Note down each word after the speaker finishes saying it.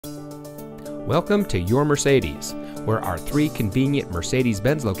Welcome to Your Mercedes, where our 3 convenient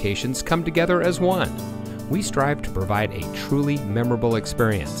Mercedes-Benz locations come together as one. We strive to provide a truly memorable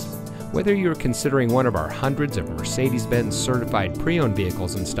experience. Whether you're considering one of our hundreds of Mercedes-Benz certified pre-owned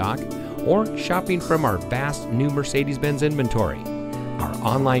vehicles in stock, or shopping from our vast new Mercedes-Benz inventory, our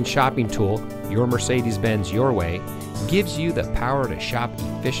online shopping tool, Your Mercedes-Benz Your Way, gives you the power to shop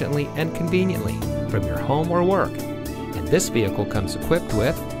efficiently and conveniently from your home or work. And this vehicle comes equipped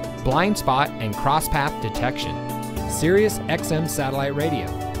with blind spot and cross path detection, Sirius XM satellite radio,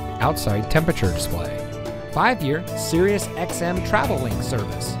 outside temperature display, 5-year Sirius XM Travel Link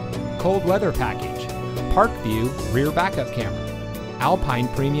service, cold weather package, Park View rear backup camera, Alpine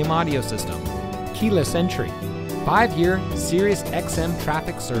premium audio system, keyless entry, 5-year Sirius XM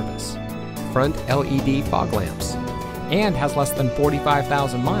traffic service, front LED fog lamps, and has less than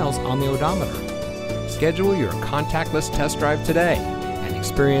 45,000 miles on the odometer. Schedule your contactless test drive today and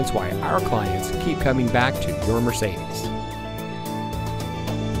experience why our clients keep coming back to Your Mercedes.